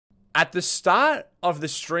At the start of the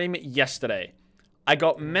stream yesterday, I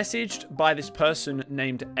got messaged by this person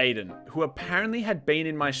named Aiden, who apparently had been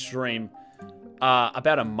in my stream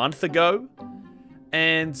about a month ago.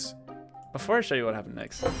 And before I show you what happened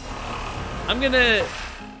next, I'm gonna...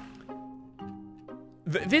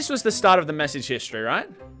 This was the start of the message history, right?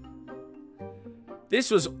 This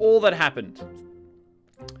was all that happened.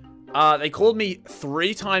 They called me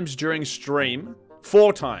 3 times during stream.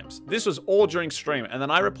 4 times. This was all during stream. And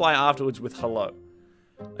then I reply afterwards with hello.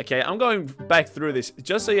 Okay, I'm going back through this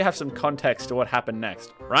just so you have some context to what happened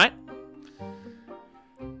next, right?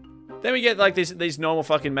 Then we get like these normal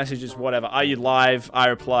fucking messages, whatever. Are you live? I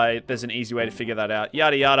reply. There's an easy way to figure that out.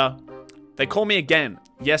 Yada yada. They call me again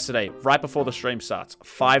yesterday, right before the stream starts.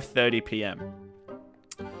 5:30 p.m.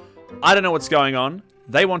 I don't know what's going on.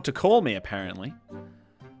 They want to call me, apparently.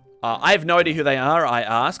 I have no idea who they are, I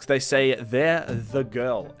ask. They say they're the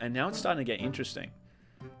girl. And now it's starting to get interesting.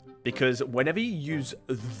 Because whenever you use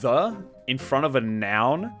the in front of a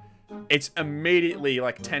noun, it's immediately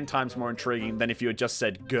like 10 times more intriguing than if you had just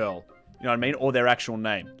said girl. You know what I mean? Or their actual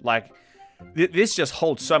name. Like, this just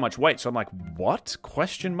holds so much weight. So I'm like, what?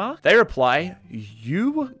 Question mark? They reply,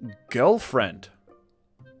 you girlfriend.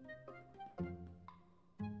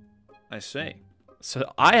 I see.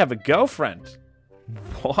 So I have a girlfriend.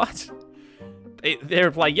 What? They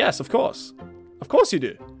reply, yes, of course. Of course you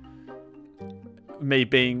do. Me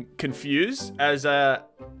being confused, as I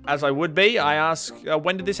would be, I ask,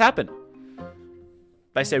 when did this happen?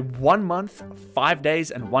 They say 1 month, 5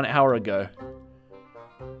 days, and 1 hour ago.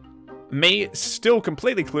 Me, still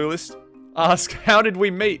completely clueless, ask, how did we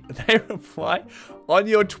meet? They reply, on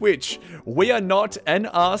your Twitch. We are not, and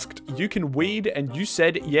asked, you can weed, and you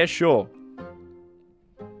said, yeah, sure.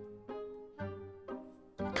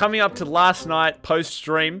 Coming up to last night,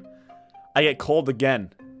 post-stream, I get called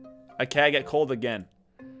again. Okay, I get called again.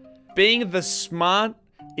 Being the smart,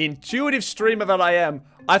 intuitive streamer that I am,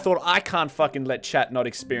 I thought I can't fucking let chat not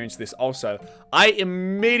experience this also. I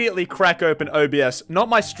immediately crack open OBS. Not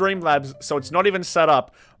my Streamlabs, so it's not even set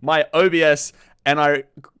up. My OBS, and I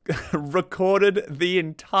recorded the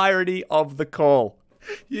entirety of the call.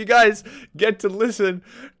 You guys get to listen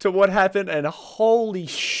to what happened, and holy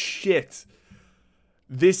shit.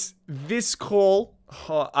 This call,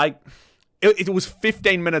 it was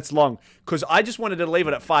 15 minutes long because I just wanted to leave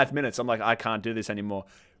it at 5 minutes. I'm like, I can't do this anymore.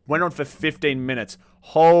 Went on for 15 minutes.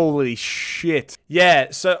 Holy shit. Yeah,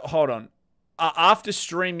 so hold on. After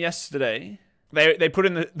stream yesterday, they put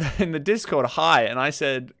in the Discord hi, and I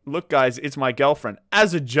said, look guys, it's my girlfriend.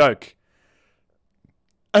 As a joke.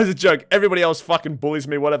 As a joke, everybody else fucking bullies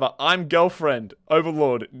me, whatever. I'm girlfriend.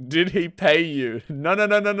 Overlord, did he pay you? No.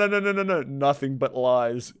 Nothing but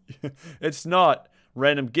lies. It's not.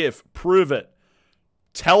 Random gif. Prove it.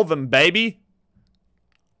 Tell them, baby.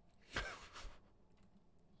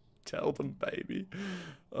 Tell them, baby.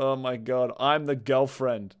 Oh my god, I'm the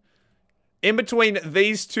girlfriend. In between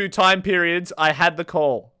these 2 time periods, I had the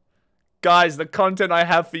call. Guys, the content I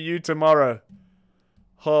have for you tomorrow.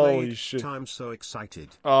 Holy shit. I'm so excited.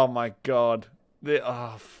 Oh my god.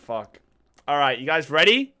 Oh, fuck. Alright, you guys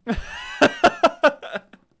ready?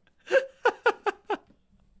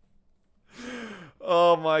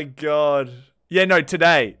 Oh my god. Yeah, no,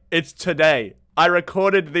 today. It's today. I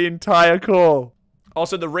recorded the entire call.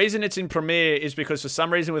 Also, the reason it's in Premiere is because for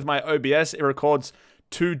some reason with my OBS, it records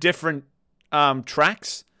 2 different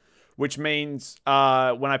tracks. Which means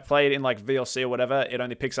when I play it in like VLC or whatever, it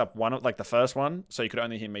only picks up one, like the first one, so you could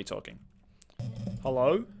only hear me talking.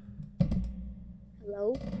 Hello?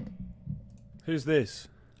 Hello? Who's this?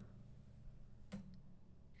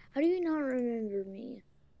 How do you not remember me?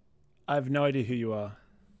 I have no idea who you are.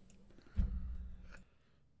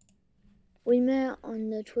 We met on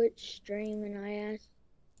the Twitch stream and I asked,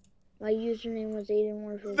 my username was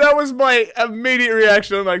Aiden. That was my immediate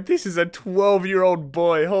reaction. I'm like, this is a 12-year-old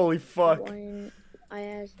boy. Holy fuck. When I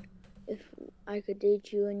asked if I could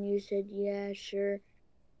date you and you said, yeah, sure.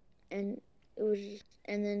 And it was just,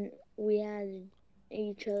 and then we added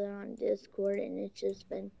each other on Discord and it's just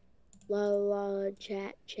been la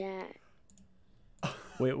chat.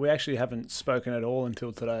 We actually haven't spoken at all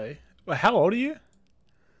until today. Well, how old are you?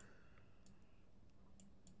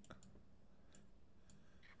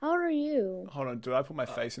 How old are you? Hold on, do I put my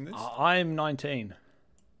face in this? I'm 19.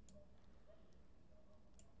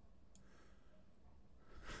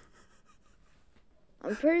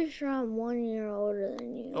 I'm pretty sure I'm 1 year older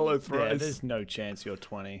than you. Hello, Thrice. Yeah, there's no chance you're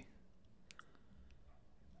 20.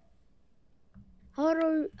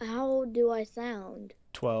 How old do I sound?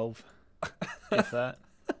 12. If that.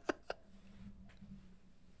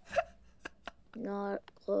 Not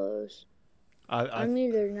close. I'm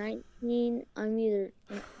either 19, I'm either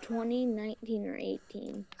 20, 19, or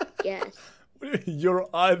 18. Guess. You're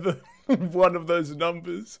either one of those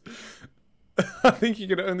numbers. I think you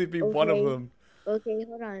can only be one of them. Okay,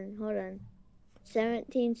 hold on.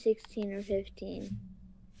 17, 16, or 15.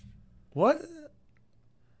 What?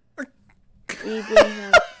 You didn't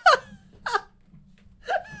have...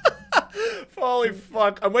 Holy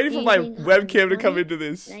fuck. I'm waiting for my webcam to come into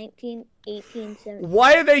this. 19, 18, 17.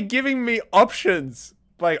 Why are they giving me options?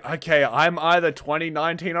 Like, okay, I'm either 20,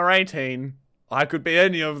 19, or 18. I could be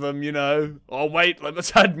any of them, you know. Oh, wait,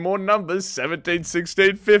 let's add more numbers. 17,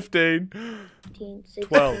 16, 15. 16,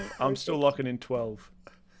 12. I'm still locking in 12.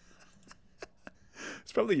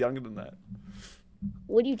 It's probably younger than that.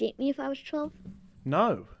 Would you date me if I was 12?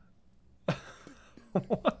 No.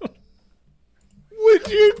 Would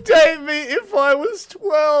you date me if I was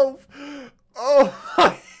 12? Oh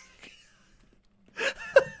my.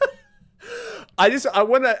 I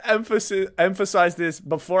want to emphasize this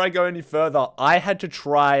before I go any further. I had to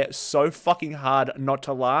try so fucking hard not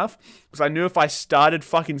to laugh because I knew if I started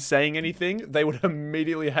fucking saying anything, they would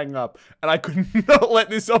immediately hang up, and I could not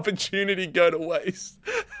let this opportunity go to waste.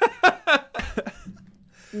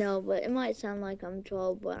 No, but it might sound like I'm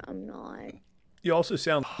 12, but I'm not. You also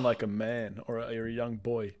sound like a man or a young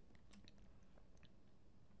boy.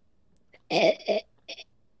 Hi.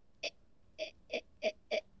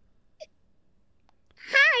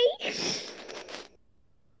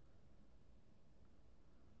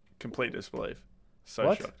 Complete disbelief. So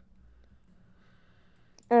What? shocked.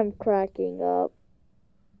 I'm cracking up.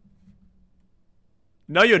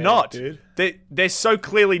 No, you're Yeah, not. dude. They're so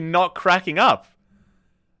clearly not cracking up.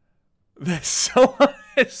 They're so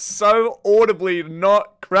audibly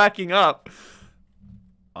not cracking up.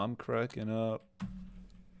 I'm cracking up.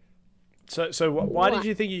 So why did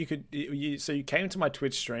you think you could? So you came to my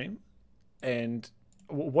Twitch stream, and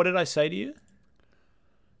what did I say to you?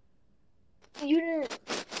 You didn't.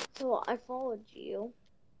 So I followed you,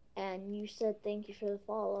 and you said thank you for the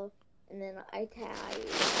follow, and then I tagged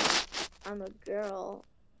I'm a girl,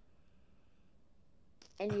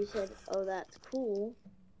 and you said, oh, that's cool.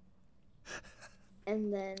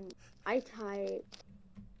 And then I typed,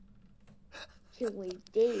 can we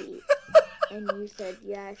date? And you said,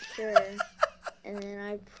 yeah, sure. And then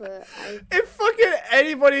I put, If fucking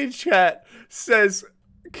anybody in chat says,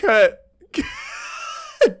 Kurt,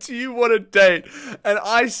 do you want to date? And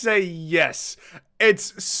I say yes.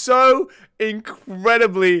 It's so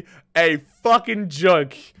incredibly a fucking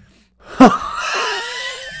joke.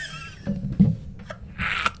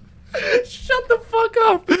 Shut the fuck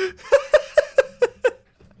up.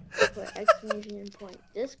 put exclamation point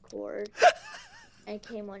Discord. I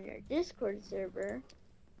came on your Discord server.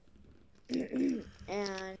 And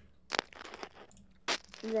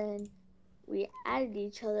then we added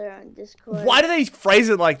each other on Discord. Why do they phrase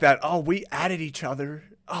it like that? Oh, we added each other.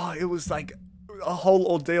 Oh, it was like a whole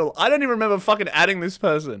ordeal. I don't even remember fucking adding this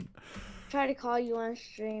person. Tried to call you on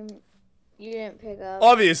stream. You didn't pick up.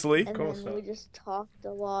 Obviously. And then we just talked a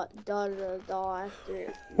lot,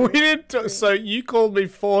 after. We didn't. So you called me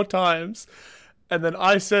 4 times, and then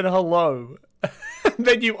I said hello. And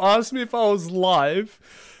then you asked me if I was live,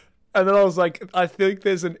 and then I was like, I think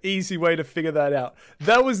there's an easy way to figure that out.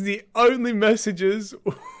 That was the only messages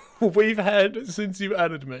we've had since you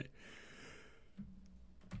added me.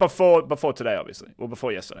 Before today, obviously. Well,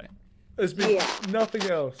 before yesterday. There's been nothing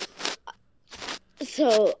else.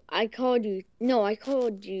 So I called you. No, I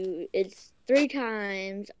called you. It's 3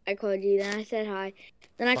 times. I called you. Then I said hi.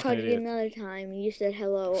 Then I called you another time. You said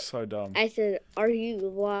hello. So dumb. I said, "Are you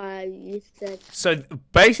live?" You said. So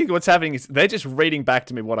basically, what's happening is they're just reading back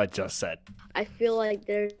to me what I just said. I feel like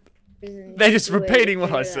they're just repeating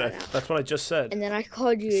what I said. That's what I just said. And then I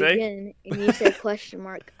called you again, and you said question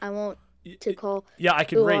mark. I want to call. Yeah, I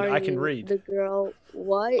can read. I can read. The girl.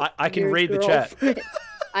 What? I can read the chat.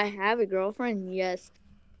 I have a girlfriend. Yes.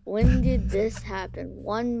 When did this happen?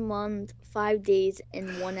 1 month, 5 days,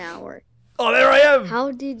 and 1 hour. Oh, there I am.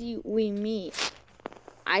 How did we meet?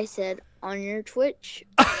 I said on your Twitch.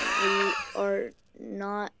 We are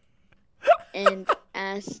not. And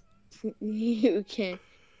asked you can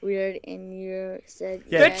weird, and you said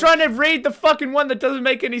yeah. They're trying to read the fucking one that doesn't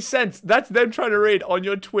make any sense. That's them trying to read on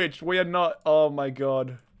your Twitch. We are not. Oh my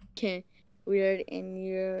god. Okay. Weird, and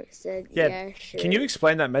you said yeah, sure. Can you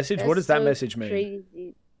explain that message? What does that message mean?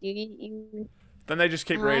 Crazy. You Then they just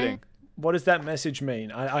keep reading. What does that message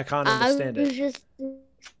mean? I can't understand it.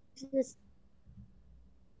 Just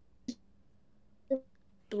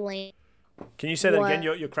blame. Can you say that again?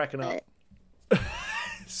 You're cracking up.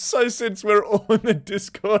 So since we're all in the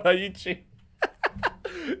Discord, are you cheating?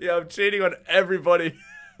 Yeah, I'm cheating on everybody.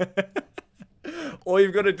 All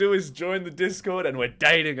you've got to do is join the Discord and we're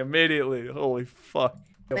dating immediately. Holy fuck.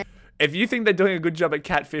 If you think they're doing a good job at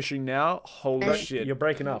catfishing now, holy shit. You're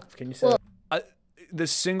breaking up. Can you say The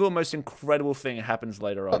single most incredible thing happens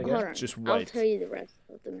later on. Hold on. Just I'll wait. tell you the rest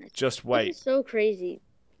of the message. Just This wait. is so crazy.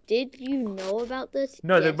 Did you know about this?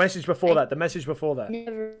 No, the Yes. message before that. The message before that.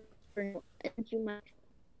 Never. Thank you, Mike.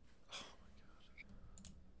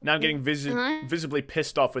 Now I'm getting Huh? visibly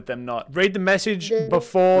pissed off with them not. Read the message The-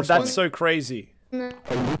 before. That's so crazy.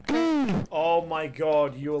 Oh my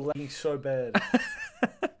god, you're lagging so bad.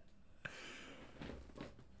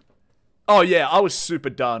 Oh yeah, I was super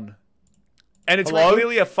done. And it's Hello?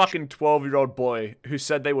 clearly a fucking 12-year-old boy who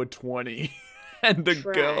said they were 20. And the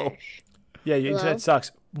girl. Trash. Yeah, your Hello? internet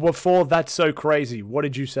sucks. Before that's so crazy. What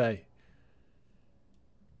did you say?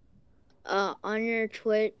 On your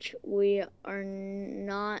Twitch, we are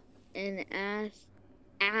not an ass.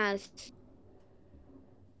 I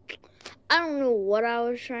don't know what I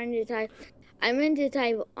was trying to type. I meant to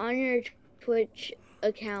type on your Twitch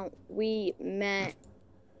account we met,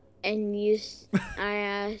 and I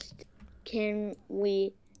asked, can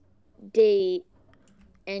we date?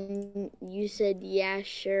 And you said, yeah,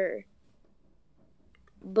 sure.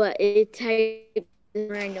 But it typed a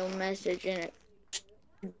random message and it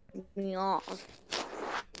pissed me off.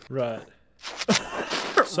 Right.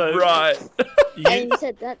 So Right. And you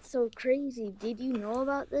said, that's so crazy. Did you know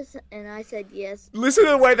about this? And I said, yes. Listen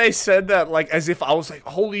to the way they said that, like as if I was like,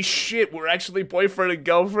 holy shit, we're actually boyfriend and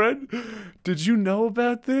girlfriend. Did you know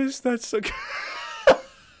about this? That's so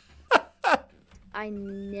I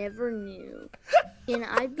never knew. Can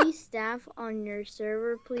I be staff on your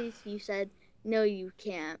server, please? You said, no, you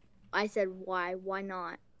can't. I said, why? Why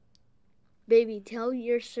not? Baby, tell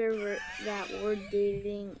your server that we're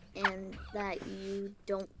dating and that you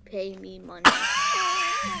don't pay me money.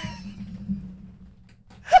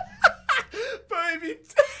 Baby.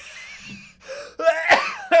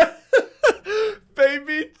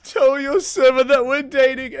 Baby, tell your server that we're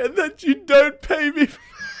dating and that you don't pay me.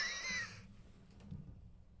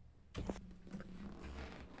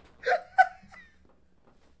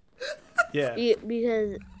 yeah.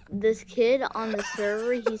 Because this kid on the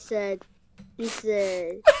server, he said,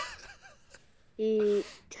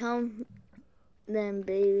 tell them,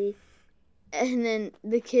 baby. And then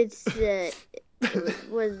the kid said,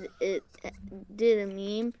 it did a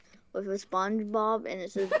meme with a SpongeBob and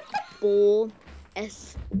it says bull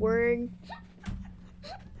S word.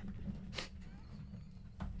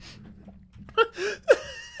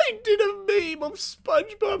 I did a meme of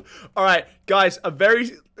SpongeBob. All right, guys, a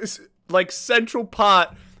very like central part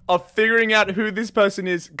of figuring out who this person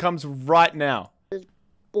is comes right now.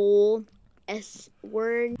 Bull S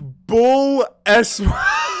word. Bull S.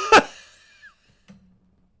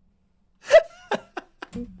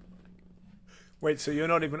 Wait, so you're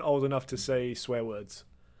not even old enough to say swear words?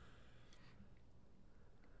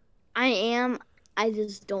 I am. I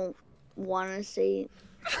just don't want to say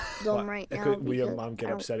them right now. Will your because mum get I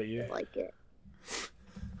don't upset at you? Like it.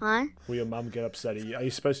 Huh? Will your mum get upset at you? Are you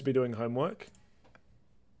supposed to be doing homework?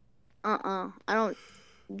 I don't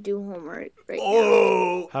do homework right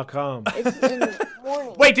Oh. How come? now. It's in the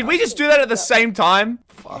morning. Wait, did we just do that at the same time?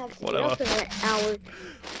 I have Fuck, to whatever. get up in an hour.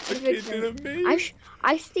 The kid did a meme.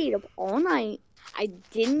 I stayed up all night. I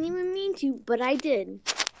didn't even mean to, but I did.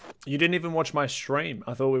 You didn't even watch my stream.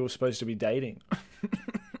 I thought we were supposed to be dating.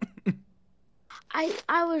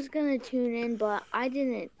 I was gonna tune in, but I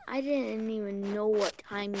didn't even know what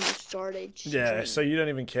time you started. Yeah, streaming. so you don't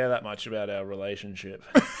even care that much about our relationship.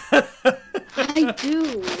 I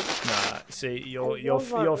do. Nah, see, you're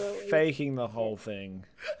love our faking the whole thing.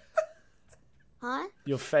 Huh?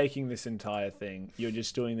 You're faking this entire thing. You're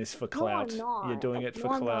just doing this for clout. No, I'm not. You're doing it for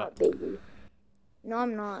No, I'm clout. not, baby. No,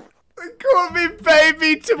 I'm not. They called me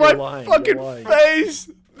baby to my lying, fucking you're lying. face.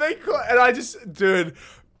 And I just, dude,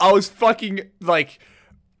 I was fucking like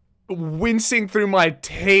wincing through my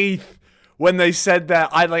teeth when they said that.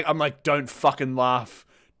 I'm like, don't fucking laugh.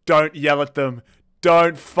 Don't yell at them.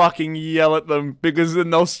 Don't fucking yell at them because then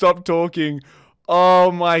they'll stop talking.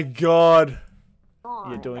 Oh my god.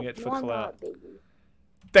 You're doing it for No, I'm clout. not, baby.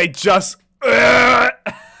 They just.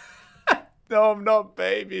 No, I'm not,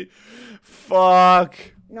 baby. Fuck.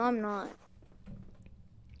 No, I'm not.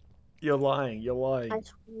 You're lying. You're lying. I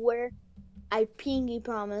swear, I pinky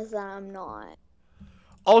promise that I'm not.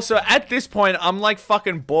 Also, at this point, I'm like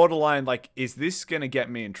fucking borderline. Like, is this gonna get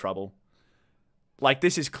me in trouble? Like,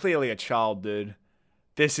 this is clearly a child, dude.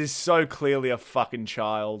 This is so clearly a fucking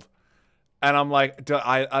child. And I'm like,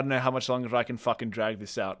 I don't know how much longer I can fucking drag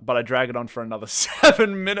this out. But I drag it on for another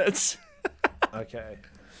 7 minutes. Okay.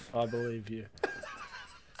 I believe you.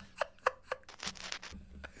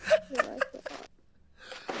 What I thought.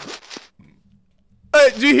 Hey,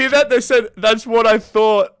 do you hear that? They said, that's what I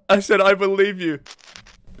thought. I said, I believe you.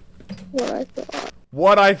 What I thought.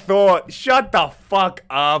 What I thought. Shut the fuck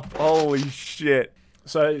up. Holy shit.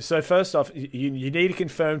 So first off, you need to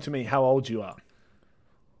confirm to me how old you are.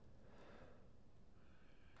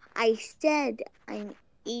 I said I'm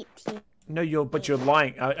 18. No, but you're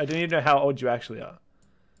lying. I don't need to know how old you actually are.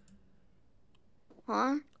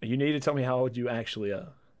 Huh? You need to tell me how old you actually are.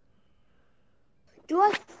 Do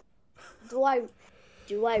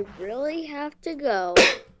I really have to go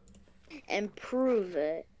and prove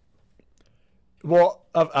it? Well,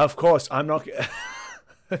 of course, I'm not.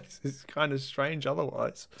 It's kind of strange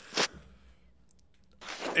otherwise.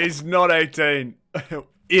 It's not 18.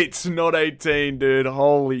 It's not 18, dude.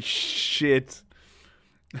 Holy shit.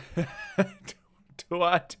 Do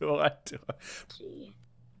I? See.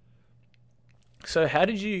 So how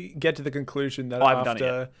did you get to the conclusion that I haven't done it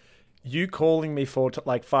after you calling me for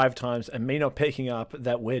like 5 times and me not picking up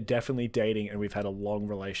that we're definitely dating and we've had a long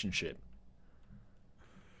relationship?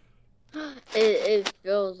 It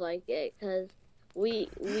feels like it, because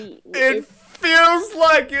It feels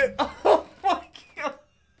like it. Oh my god.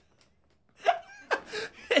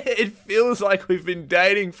 It feels like we've been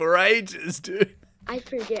dating for ages, dude. I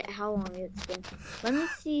forget how long it's been. Let me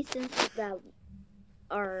see, since that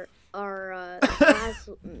our last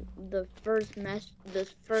the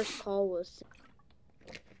first call was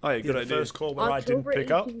Oh, yeah, good The idea. first call where I didn't October pick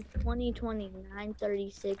up. 18th, 2020,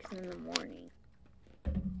 9:36 in the morning.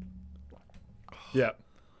 Yeah.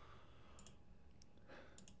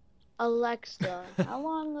 Alexa, how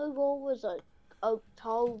long ago was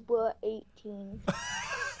October 18th?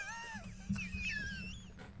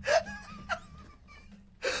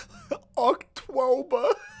 October.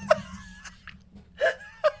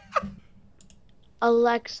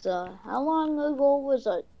 Alexa, how long ago was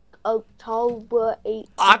October 18th?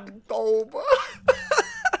 October.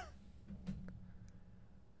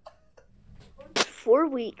 4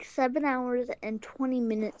 weeks, 7 hours, and 20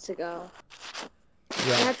 minutes ago.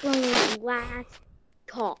 Yeah. That's when we last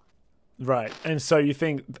talked. Right. And so you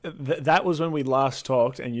think that was when we last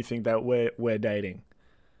talked, and you think that we're dating?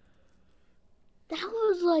 That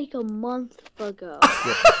was like a month ago.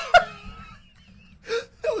 That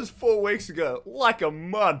was 4 weeks ago. Like a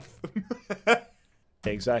month.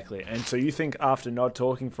 Exactly. And so you think after not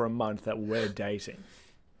talking for a month that we're dating?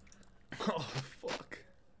 Oh, fuck.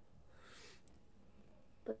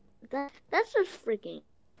 That's just freaking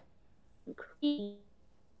creepy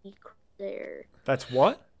there. That's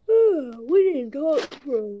what? We didn't talk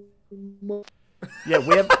for a month. Yeah,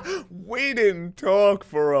 We didn't talk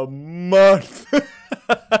for a month.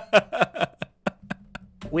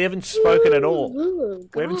 we haven't spoken at all. Oh,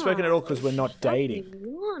 We haven't spoken at all because we're not stop dating.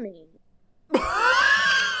 yawning.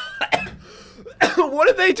 What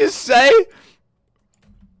did they just say?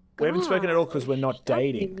 We haven't spoken at all because we're not Stop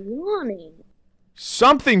dating. yawning.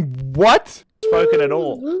 Something what? Spoken at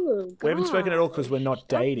all. Oh, We haven't spoken at all because we're not stop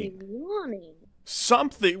dating. yawning.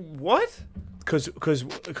 Something what? Because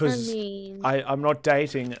I mean, I'm not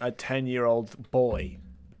dating a 10-year-old boy.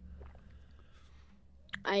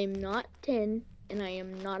 I am not 10, and I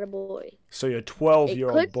am not a boy. So you're a It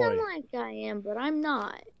 12-year-old could boy. sound like I am, but I'm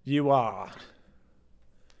not. You are.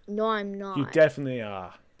 No, I'm not. You definitely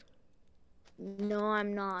are. No,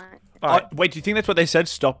 I'm not. Wait, do you think that's what they said?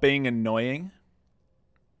 Stop being annoying?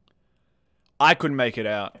 I couldn't make it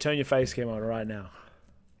out. Turn your face cam on right now.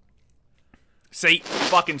 See,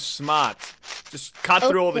 fucking smart. Just cut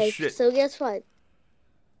through all the Okay, shit. so guess what?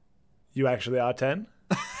 You actually are 10?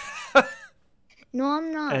 No,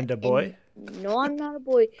 I'm not. And a boy? No, I'm not a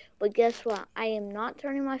boy. But guess what? I am not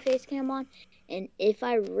turning my face cam on. And if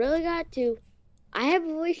I really got to, I have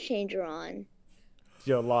a voice changer on.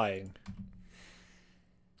 You're lying.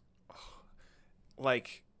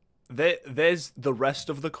 Like, there's the rest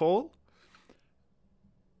of the call.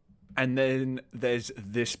 And then there's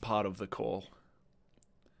this part of the call.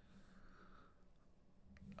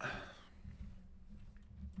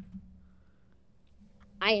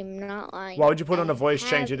 I am not lying. Why would you put on a I voice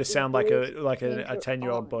have changer to a sound like voice a changer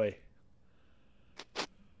 10-year-old on. boy?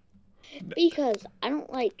 Because I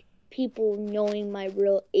don't like people knowing my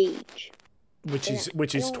real age. Which And is I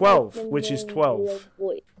which is don't like 12. them Which is knowing my real 12.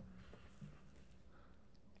 voice.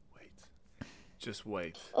 Wait. Just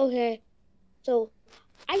wait. Okay, so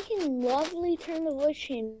I can lovely turn the voice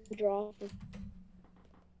changer off.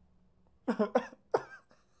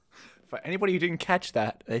 For anybody who didn't catch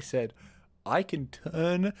that, they said, I can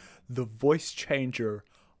turn the voice changer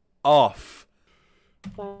off.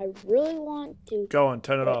 if I really want to. Go on,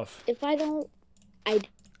 turn it off. If I don't, I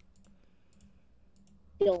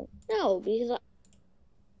don't know because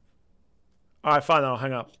Alright, fine, I'll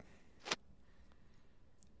hang up.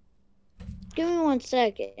 give me 1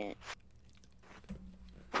 second.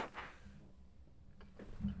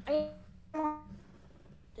 I want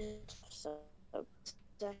this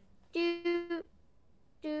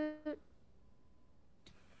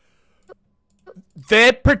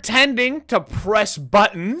They're pretending to press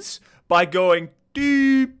buttons by going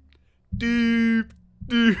doop, doop,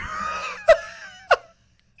 doop.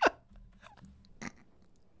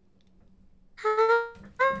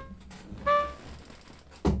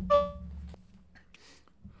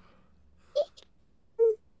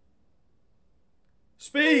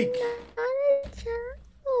 Speak.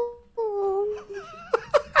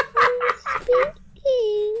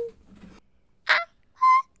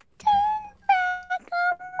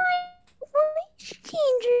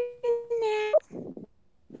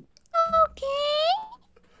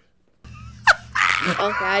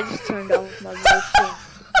 Okay, I just turned off my voice changer.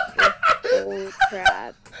 Oh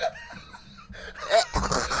crap.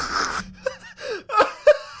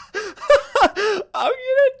 I'm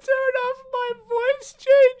gonna turn off my voice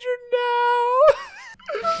changer now.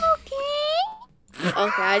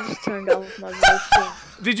 Okay, I just turned off my voice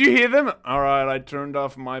changer. Did you hear them? Alright, I turned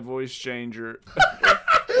off my voice changer.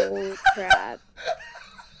 Oh crap.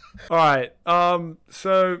 Alright,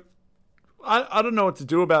 so I don't know what to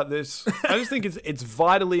do about this. I just think it's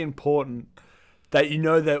vitally important that you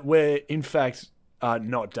know that we're in fact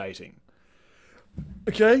not dating.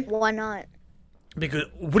 Okay? Why not? Because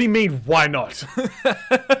what do you mean why not?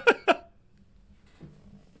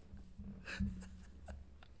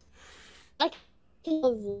 I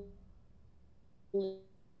can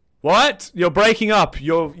What? You're breaking up.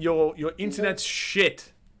 Your internet's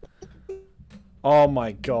shit. Oh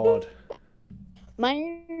my god. My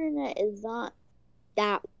internet is not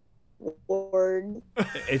that word,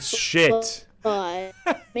 It's shit. but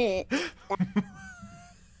admit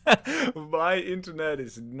My internet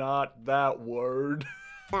is not that word.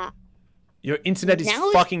 that. Your internet is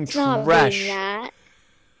Now fucking it's not trash. doing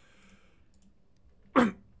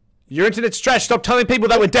that. Your internet's trash. Stop telling people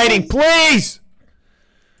that we're dating, please!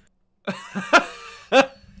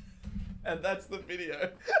 And that's the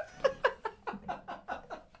video.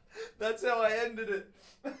 That's how I ended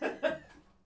it.